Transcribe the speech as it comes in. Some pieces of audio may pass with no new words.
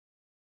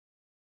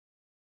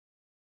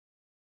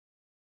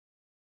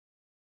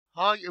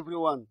Hi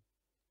everyone.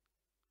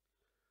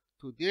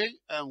 Today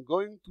I am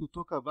going to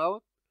talk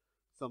about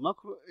the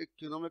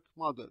macroeconomic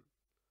model.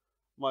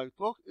 My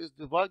talk is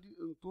divided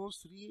into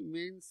three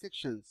main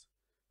sections.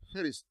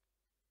 First,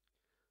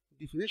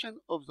 definition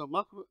of the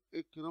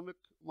macroeconomic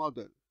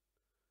model.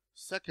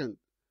 Second,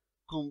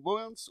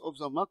 components of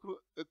the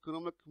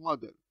macroeconomic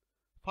model.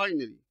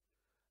 Finally,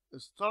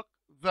 stock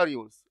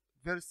variables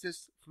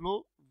versus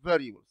flow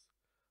variables.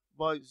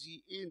 By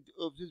the end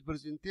of this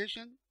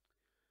presentation,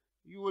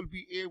 you will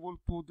be able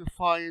to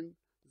define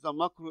the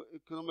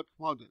macroeconomic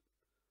model,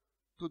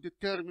 to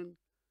determine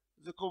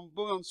the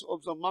components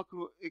of the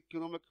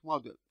macroeconomic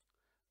model,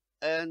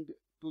 and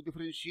to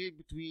differentiate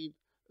between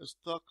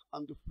stock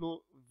and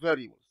flow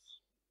variables.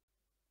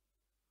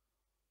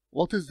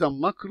 What is the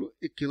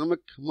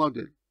macroeconomic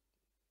model?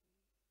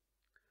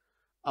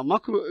 A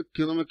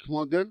macroeconomic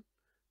model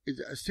is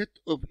a set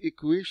of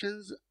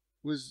equations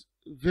with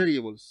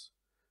variables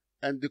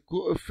and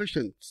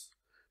coefficients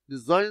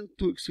designed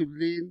to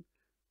explain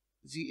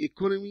the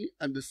economy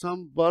and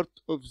some part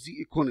of the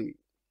economy.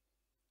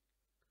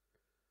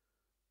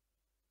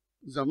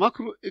 The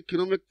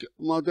macroeconomic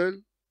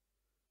model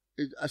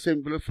is a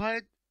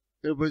simplified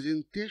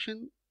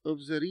representation of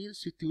the real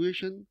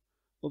situation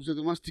of the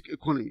domestic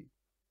economy.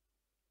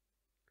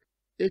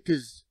 It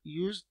is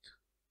used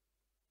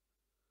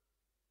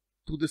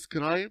to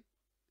describe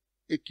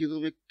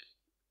economic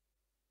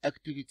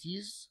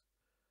activities,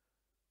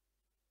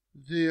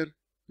 their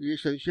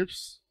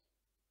relationships,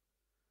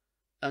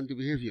 and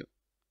behavior.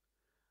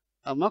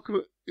 A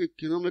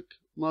macroeconomic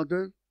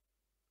model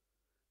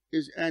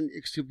is an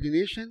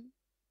explanation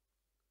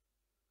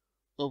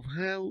of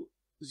how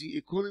the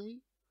economy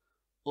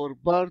or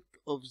part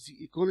of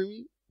the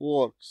economy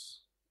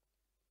works.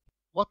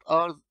 What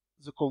are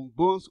the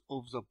components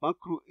of the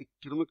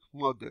macroeconomic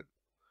model?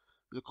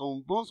 The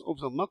components of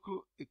the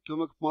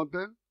macroeconomic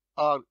model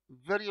are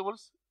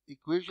variables,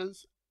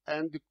 equations,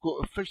 and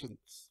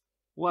coefficients.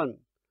 1.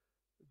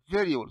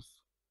 Variables.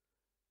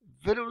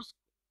 Variables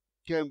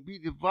can be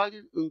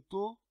divided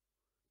into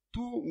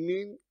two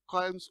main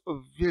kinds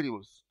of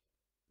variables: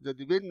 the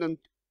dependent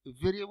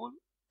variable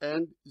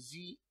and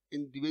the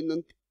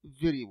independent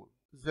variable.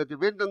 The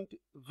dependent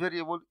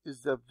variable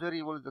is the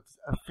variable that is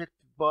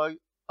affected by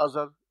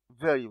other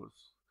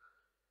variables.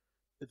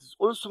 It is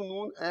also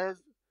known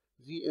as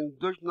the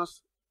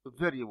endogenous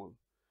variable.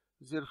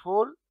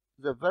 Therefore,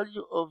 the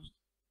value of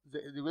the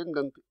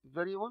independent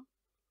variable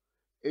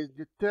is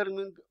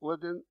determined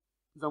within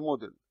the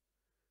model.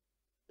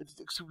 It is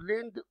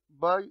explained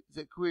by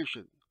the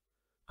equation.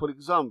 For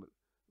example,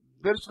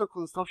 personal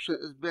consumption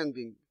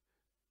spending,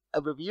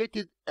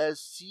 abbreviated as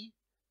C,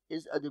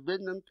 is a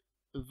dependent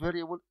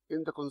variable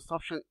in the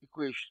consumption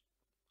equation.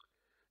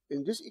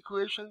 In this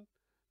equation,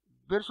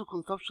 personal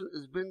consumption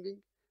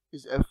spending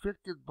is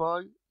affected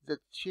by the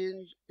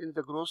change in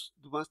the gross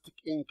domestic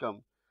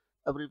income,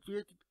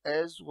 abbreviated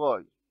as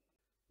Y.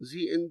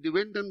 The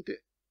independent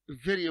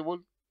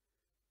variable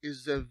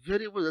is the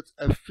variable that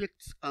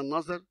affects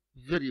another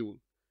variable.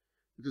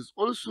 It is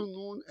also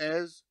known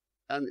as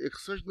an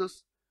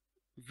exogenous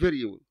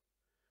variable.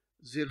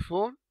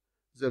 Therefore,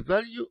 the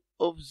value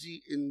of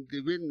the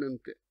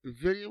independent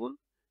variable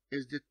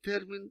is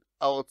determined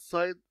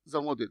outside the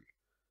model.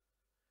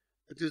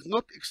 It is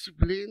not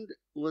explained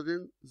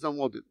within the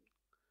model.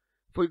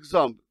 For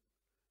example,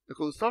 the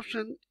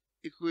consumption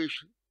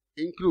equation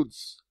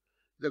includes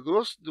the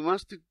gross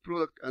domestic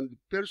product and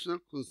personal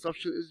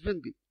consumption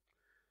spending.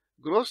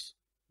 Gross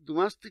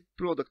domestic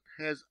product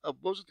has a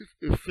positive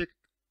effect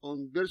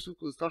on personal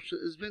consumption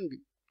spending.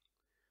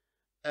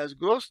 As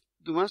gross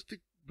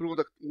domestic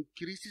product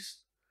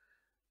increases,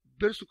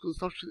 personal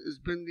consumption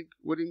spending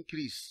will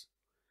increase.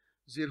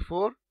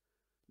 Therefore,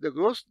 the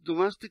gross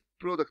domestic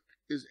product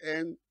is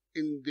an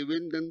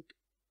independent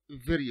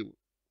variable.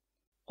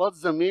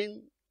 What's the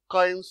main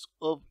kinds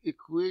of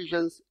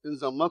equations in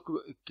the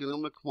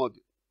macroeconomic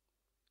model?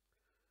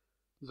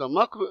 The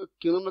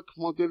macroeconomic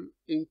model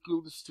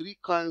includes three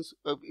kinds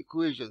of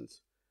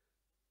equations: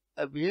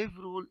 a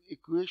behavioral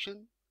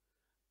equation,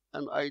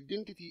 an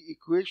identity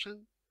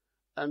equation,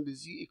 and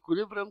the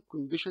equilibrium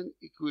condition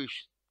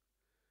equation.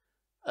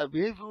 A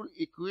behavioral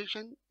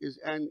equation is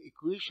an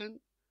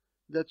equation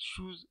that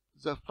shows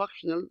the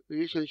functional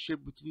relationship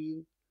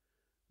between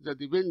the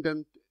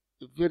dependent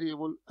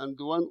variable and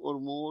one or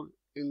more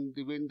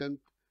independent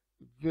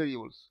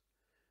variables.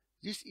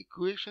 This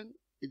equation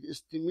is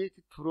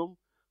estimated from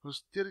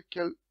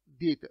historical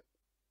data.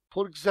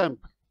 For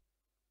example,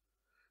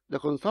 the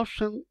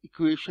consumption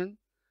equation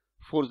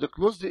for the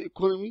closed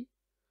economy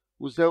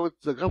without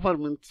the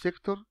government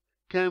sector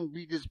can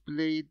be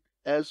displayed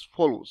as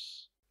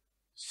follows: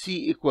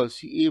 C equals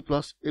CA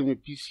plus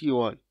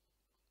MPCY.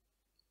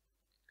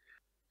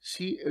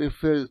 C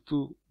refers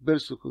to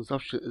personal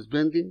consumption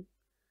spending,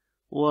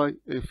 Y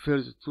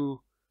refers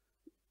to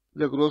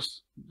the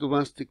gross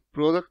domestic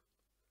product,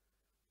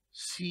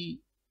 CA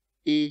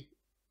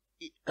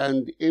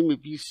and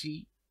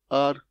MPC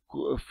are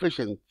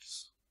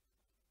coefficients.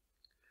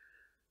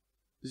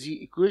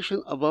 The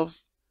equation above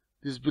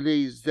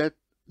displays that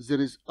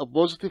there is a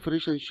positive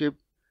relationship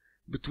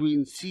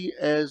between C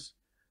as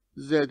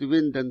the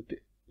dependent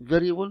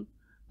variable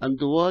and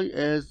Y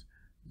as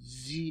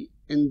the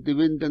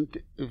independent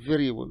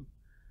variable.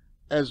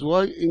 As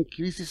Y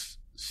increases,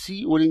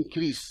 C will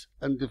increase,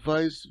 and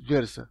vice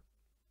versa.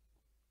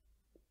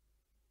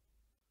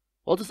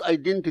 What is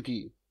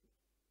identity?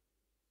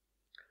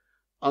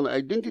 An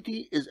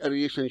identity is a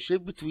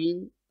relationship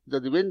between the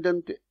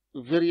dependent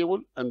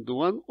variable and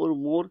one or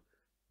more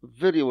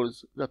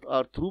variables that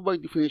are true by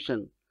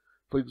definition.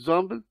 For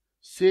example,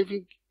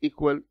 saving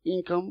equal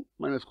income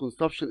minus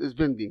consumption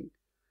spending.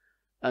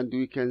 And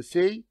we can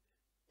say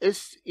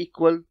S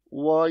equal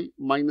Y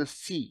minus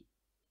C.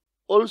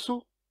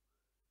 Also,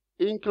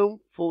 income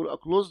for a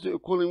closed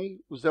economy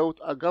without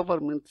a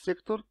government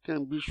sector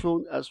can be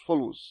shown as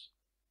follows.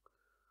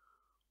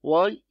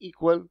 Y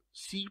equal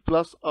C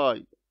plus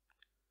I.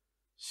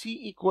 C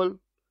equal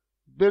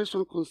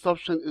personal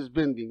consumption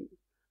spending,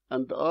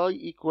 and I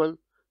equal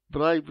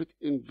private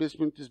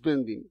investment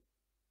spending.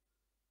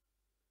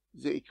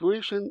 The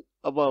equation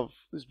above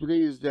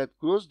displays that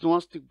gross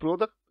domestic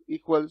product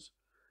equals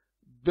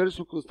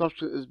personal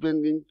consumption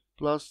spending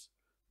plus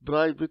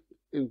private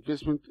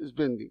investment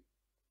spending.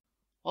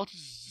 What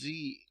is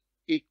the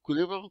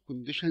equilibrium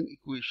condition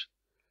equation?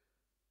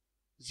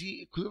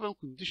 The equilibrium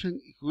condition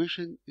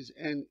equation is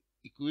an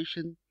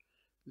equation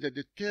that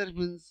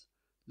determines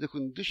the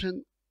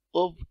condition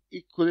of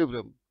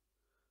equilibrium.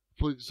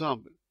 For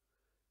example,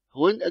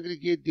 when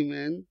aggregate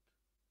demand,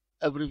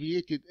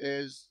 abbreviated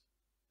as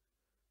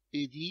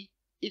AD,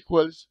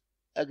 equals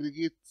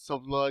aggregate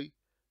supply,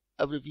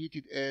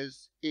 abbreviated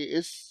as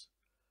AS,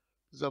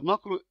 the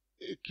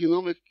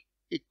macroeconomic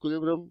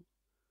equilibrium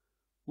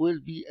will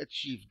be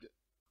achieved.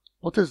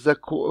 What is the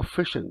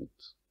coefficient?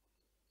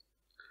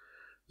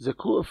 The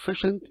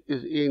coefficient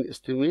is an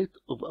estimate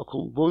of a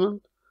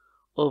component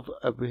of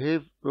a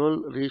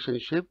behavioral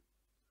relationship.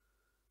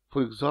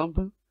 For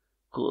example,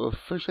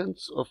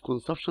 coefficients of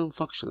consumption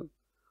function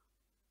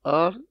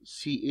are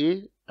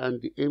CA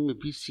and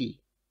MBC.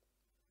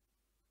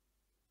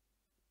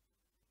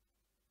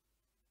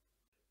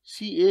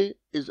 CA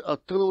is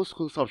autonomous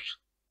consumption.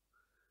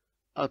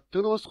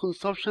 Autonomous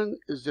consumption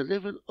is the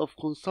level of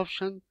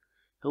consumption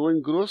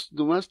when gross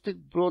domestic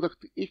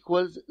product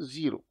equals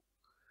 0.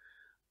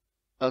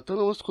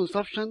 Autonomous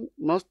consumption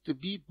must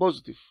be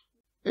positive.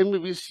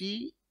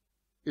 MBC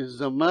is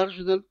the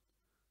marginal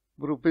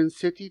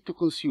propensity to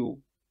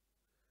consume.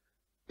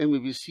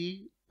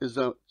 MBC is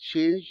a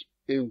change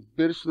in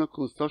personal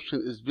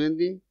consumption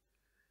spending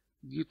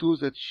due to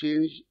the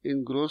change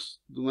in gross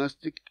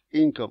domestic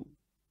income.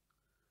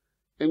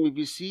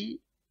 MBC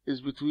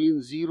is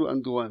between 0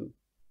 and 1.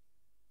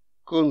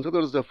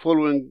 Consider the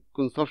following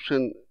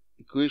consumption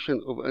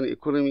equation of an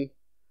economy.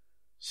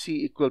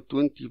 C equal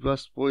 20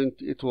 plus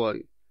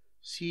 0.8y.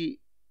 C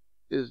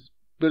is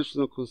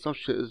personal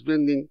consumption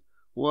spending.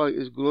 Y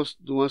is gross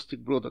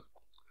domestic product.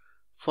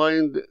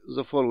 Find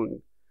the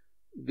following: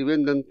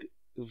 dependent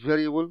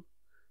variable,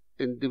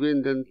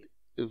 independent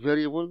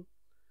variable,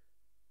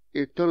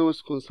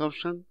 autonomous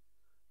consumption,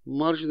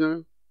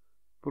 marginal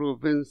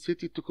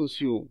propensity to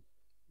consume.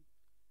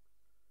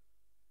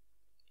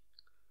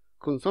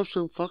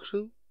 Consumption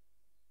function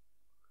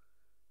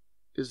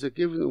is the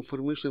given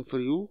information for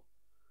you.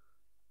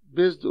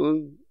 Based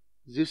on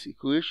this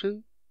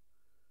equation,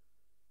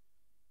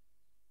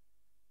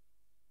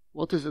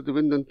 what is the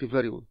dependent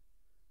variable?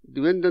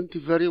 Dependent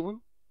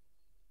variable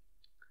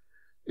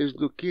is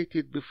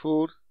located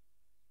before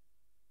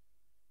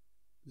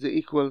the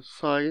equal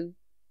sign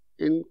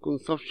in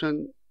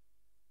consumption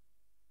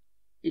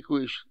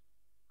equation.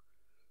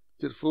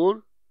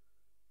 Therefore,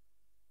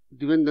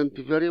 dependent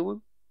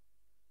variable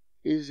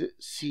is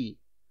C.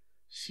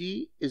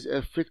 C is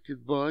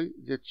affected by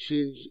the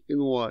change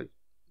in Y.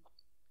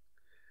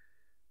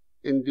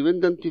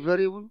 Independent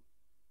variable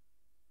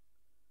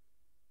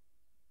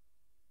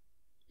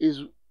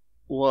is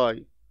Y.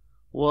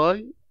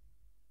 Y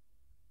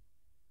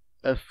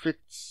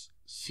affects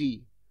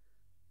C.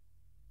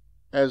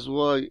 As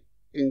Y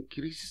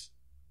increases,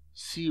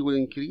 C will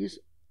increase,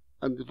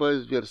 and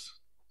vice versa.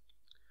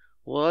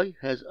 Y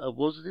has a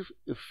positive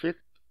effect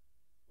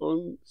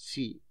on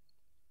C.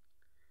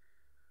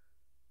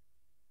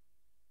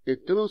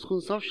 Autonomous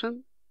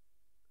consumption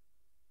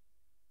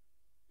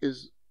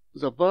is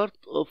the part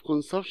of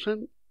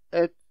consumption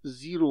at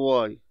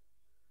 0y.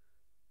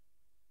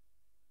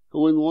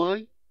 When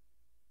y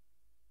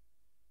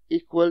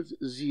equals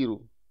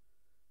 0,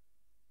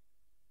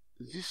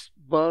 this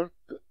part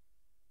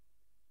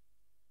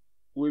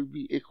will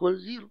be equal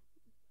 0.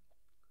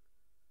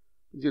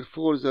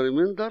 Therefore, the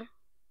remainder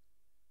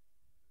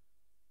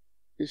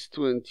is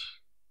 20.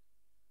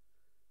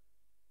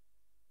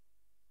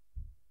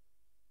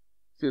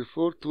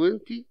 Therefore,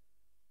 20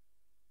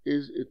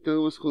 is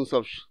autonomous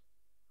consumption.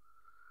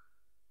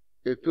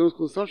 Autonomous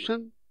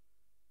consumption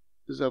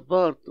is a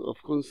part of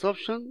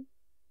consumption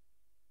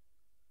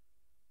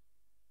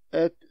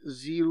at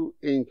 0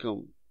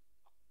 income.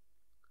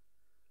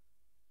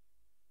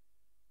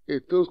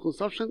 Autonomous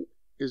consumption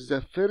is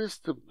the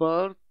first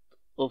part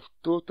of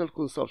total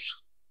consumption.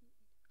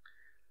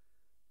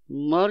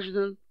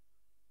 Marginal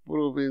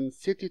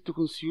propensity to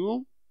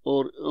consume,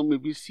 or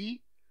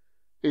MPC,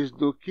 is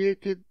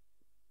located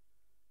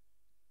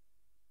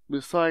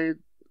beside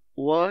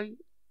Y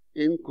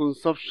in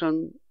consumption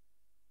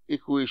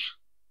equation.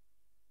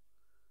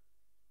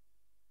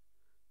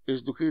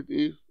 Is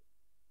located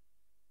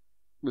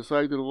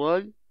beside Y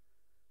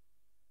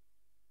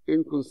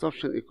in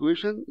consumption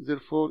equation,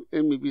 therefore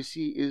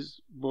MPC is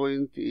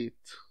 0.8.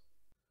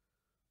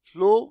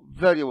 Flow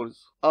variables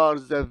are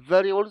the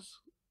variables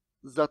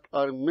that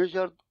are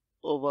measured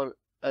over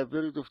a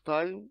period of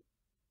time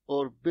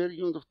or per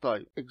unit of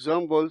time.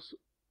 Examples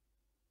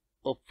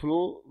of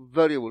flow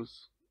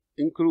variables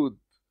include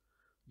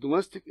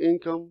domestic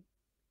income,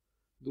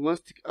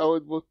 domestic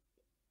output,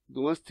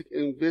 domestic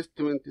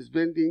investment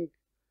spending,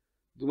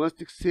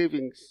 domestic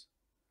savings,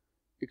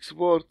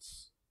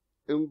 exports,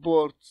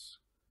 imports,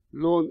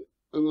 loan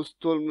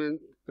installment,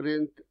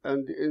 rent,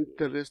 and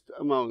interest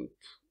amount.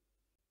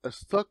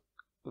 Stock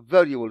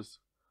variables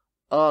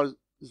are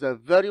the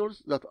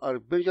variables that are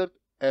measured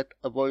at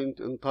a point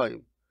in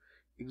time.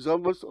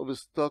 Examples of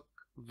stock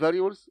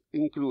variables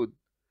include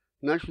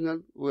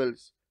national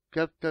wealth,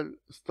 capital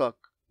stock,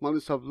 money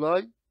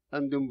supply,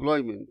 and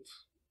employment.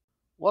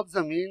 What's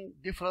the main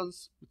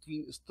difference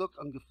between stock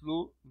and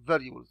flow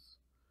variables?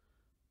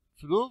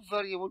 Flow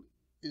variable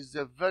is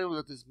the variable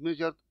that is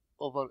measured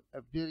over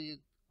a period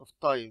of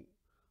time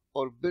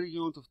or per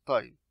unit of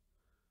time.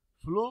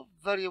 Flow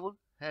variable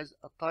has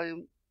a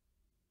time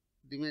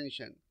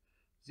dimension,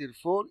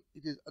 therefore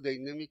it is a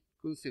dynamic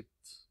concept.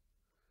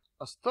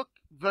 A stock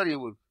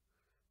variable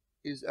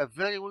is a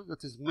variable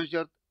that is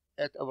measured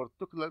at a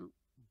particular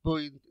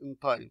point in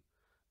time.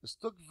 A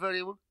stock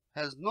variable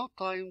has no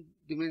time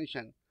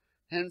dimension,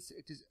 hence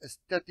it is a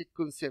static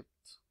concept.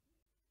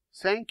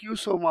 Thank you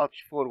so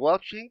much for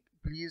watching.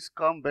 Please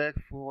come back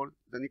for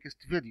the next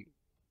video.